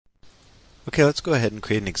Okay, let's go ahead and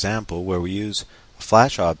create an example where we use a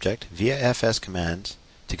Flash object via fs commands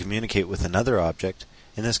to communicate with another object,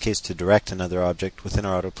 in this case to direct another object within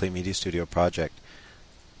our AutoPlay Media Studio project.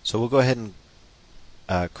 So we'll go ahead and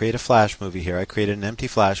create a Flash movie here. I created an empty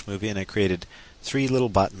Flash movie and I created 3 little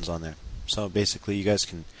buttons on there. So basically you guys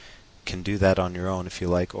can do that on your own if you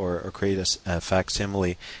like, or create a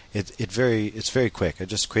facsimile. It's very quick. I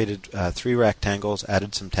just created 3 rectangles,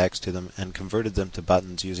 added some text to them, and converted them to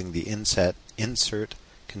buttons using the insert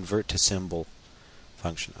convert to symbol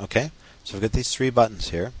function. Okay, so I've got these 3 buttons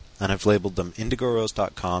here, and I've labeled them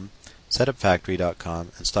indigorose.com,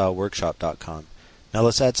 setupfactory.com, and styleworkshop.com. Now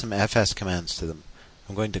let's add some fs commands to them.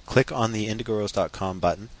 I'm going to click on the indigorose.com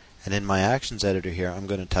button, and in my actions editor here I'm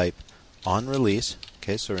going to type on release.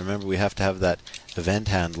 Okay, so remember we have to have that event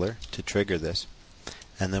handler to trigger this.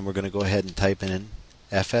 And then we're going to go ahead and type in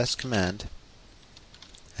fs command,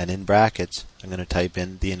 and in brackets I'm going to type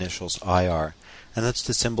in the initials IR, and that's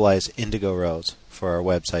to symbolize Indigo Rose for our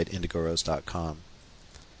website indigorose.com.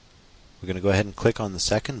 We're going to go ahead and click on the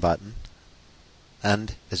second button,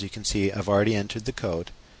 and as you can see I've already entered the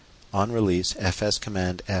code on release fs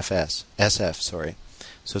command SF.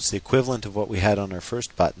 So it's the equivalent of what we had on our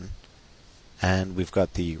first button. And we've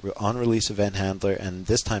got the on-release event handler, and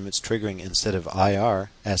this time it's triggering instead of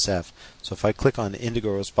IR, SF. So if I click on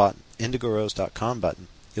indigorose.com button,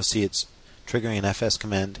 you'll see it's triggering an FS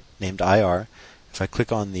command named IR. If I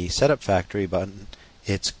click on the Setup Factory button,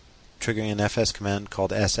 it's triggering an FS command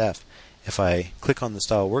called SF. If I click on the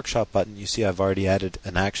Style Workshop button, you see I've already added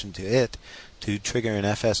an action to it to trigger an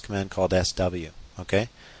FS command called SW. Okay?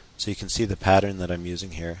 So you can see the pattern that I'm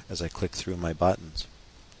using here as I click through my buttons.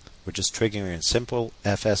 We're just triggering a simple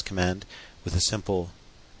fs command with a simple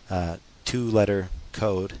 2-letter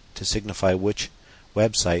code to signify which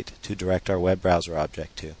website to direct our web browser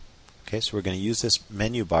object to. Okay, so we're going to use this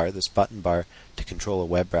menu bar, this button bar, to control a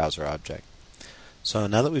web browser object. So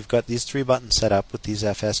now that we've got these 3 buttons set up with these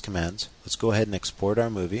fs commands, let's go ahead and export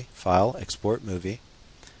our movie. File, Export Movie.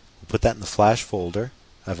 We'll put that in the Flash folder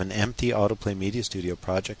of an empty AutoPlay Media Studio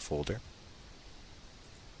project folder.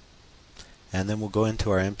 And then we'll go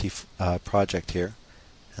into our empty project here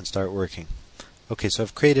and start working. Okay, so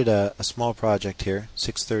I've created a small project here,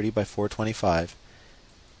 630 by 425,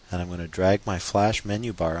 and I'm going to drag my Flash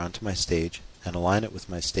menu bar onto my stage and align it with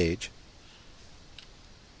my stage.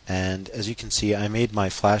 And as you can see, I made my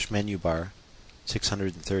Flash menu bar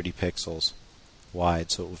 630 pixels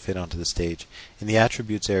wide so it will fit onto the stage. In the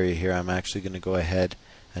attributes area here, I'm actually going to go ahead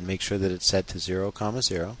and make sure that it's set to 0,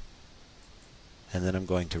 0. And then I'm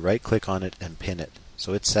going to right click on it and pin it.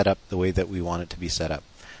 So it's set up the way that we want it to be set up.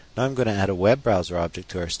 Now I'm going to add a web browser object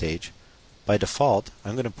to our stage. By default,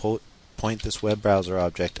 I'm going to point this web browser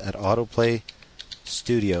object at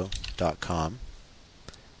autoplaystudio.com,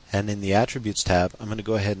 and in the attributes tab I'm going to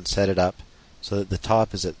go ahead and set it up so that the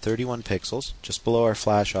top is at 31 pixels, just below our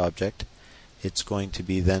Flash object. It's going to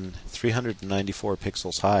be then 394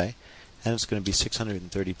 pixels high, and it's going to be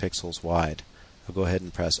 630 pixels wide. I'll go ahead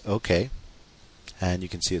and press OK. And you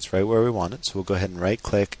can see it's right where we want it, so we'll go ahead and right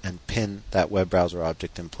click and pin that web browser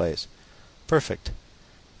object in place. Perfect.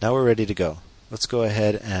 Now we're ready to go. Let's go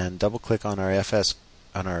ahead and double click on our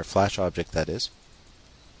Flash object, that is,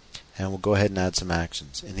 and we'll go ahead and add some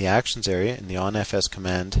actions. In the actions area, in the on fs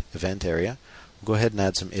command event area, we'll go ahead and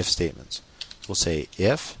add some if statements. We'll say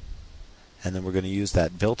if, and then we're going to use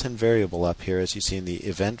that built-in variable up here as you see in the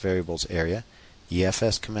event variables area,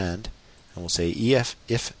 efs command, and we'll say if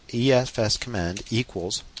efs command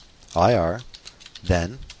equals IR,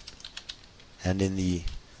 then, and in the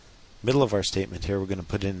middle of our statement here we're going to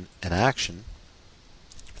put in an action.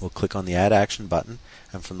 We'll click on the Add Action button,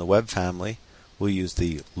 and from the web family we'll use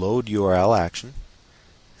the Load URL action,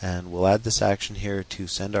 and we'll add this action here to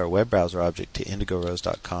send our web browser object to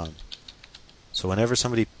indigorose.com. So whenever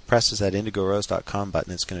somebody presses that indigorose.com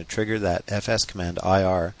button, it's going to trigger that fs command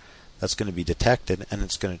IR. That's going to be detected, and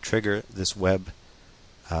it's going to trigger this web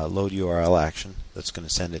load URL action that's going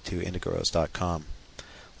to send it to indigorose.com.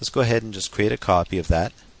 Let's go ahead and just create a copy of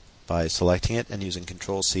that by selecting it and using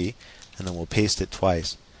Control-C, and then we'll paste it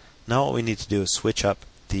twice. Now what we need to do is switch up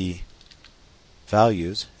the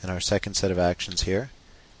values in our second set of actions here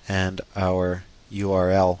and our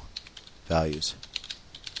URL values.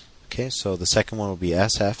 Okay, so the second one will be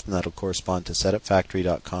SF, and that'll correspond to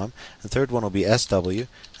setupfactory.com. The third one will be SW,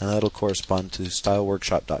 and that'll correspond to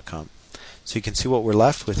styleworkshop.com. So you can see what we're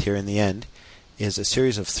left with here in the end is a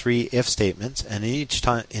series of 3 if statements, and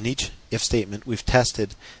in each if statement we've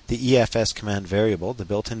tested the EFS command variable, the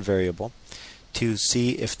built-in variable, to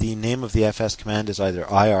see if the name of the FS command is either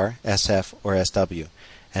IR, SF, or SW.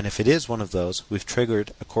 And if it is one of those, we've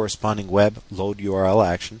triggered a corresponding web load URL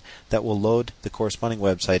action that will load the corresponding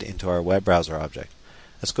website into our web browser object.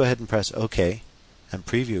 Let's go ahead and press OK and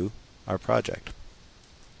preview our project.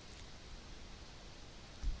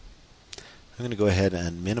 I'm going to go ahead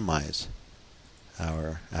and minimize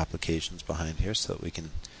our applications behind here so that we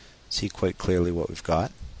can see quite clearly what we've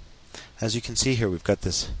got. As you can see here, we've got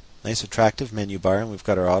this nice attractive menu bar, and we've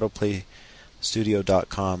got our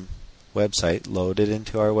AutoPlayStudio.com website loaded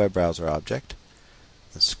into our web browser object.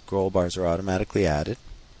 The scroll bars are automatically added.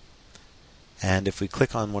 And if we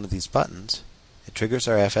click on one of these buttons, it triggers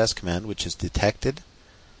our fs command, which is detected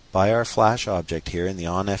by our Flash object here in the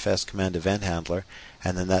onFS command event handler,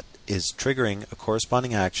 and then that is triggering a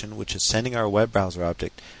corresponding action which is sending our web browser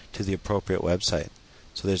object to the appropriate website.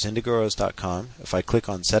 So there's IndigoRose.com. If I click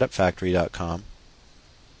on SetupFactory.com,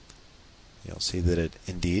 you'll see that it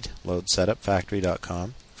indeed loads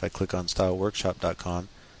SetupFactory.com. If I click on StyleWorkshop.com,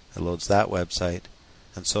 it loads that website,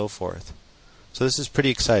 and so forth. So this is pretty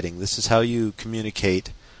exciting. This is how you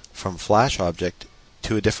communicate from Flash object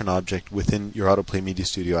to a different object within your AutoPlay Media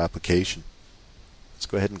Studio application. Let's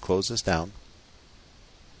go ahead and close this down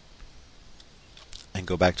and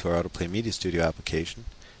go back to our AutoPlay Media Studio application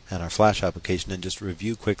and our Flash application and just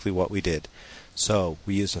review quickly what we did. So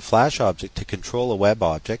we used a Flash object to control a web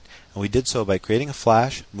object, and we did so by creating a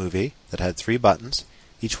Flash movie that had 3 buttons.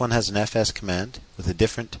 Each one has an FS command with a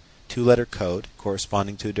different 2-letter code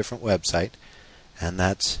corresponding to a different website, and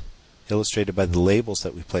that's illustrated by the labels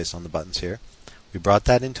that we place on the buttons here. We brought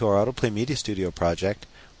that into our AutoPlay Media Studio project.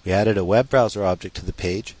 We added a web browser object to the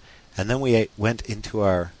page, and then we went into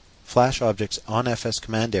our Flash objects on FS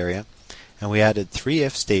command area, and we added 3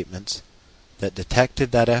 if statements that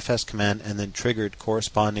detected that FS command and then triggered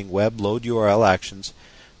corresponding web load URL actions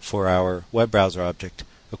for our web browser object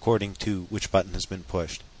according to which button has been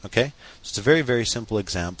pushed. Okay? So it's a very, very simple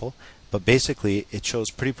example, but basically it shows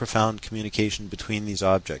pretty profound communication between these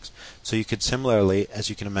objects. So you could similarly, as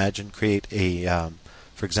you can imagine, create a,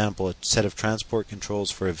 for example, a set of transport controls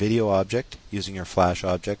for a video object using your Flash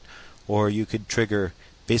object, or you could trigger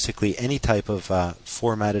basically any type of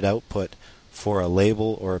formatted output for a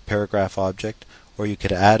label or a paragraph object, or you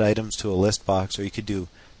could add items to a list box, or you could do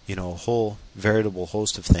a whole veritable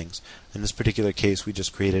host of things. In this particular case, we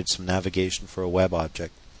just created some navigation for a web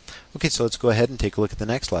object. Okay, so let's go ahead and take a look at the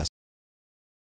next lesson.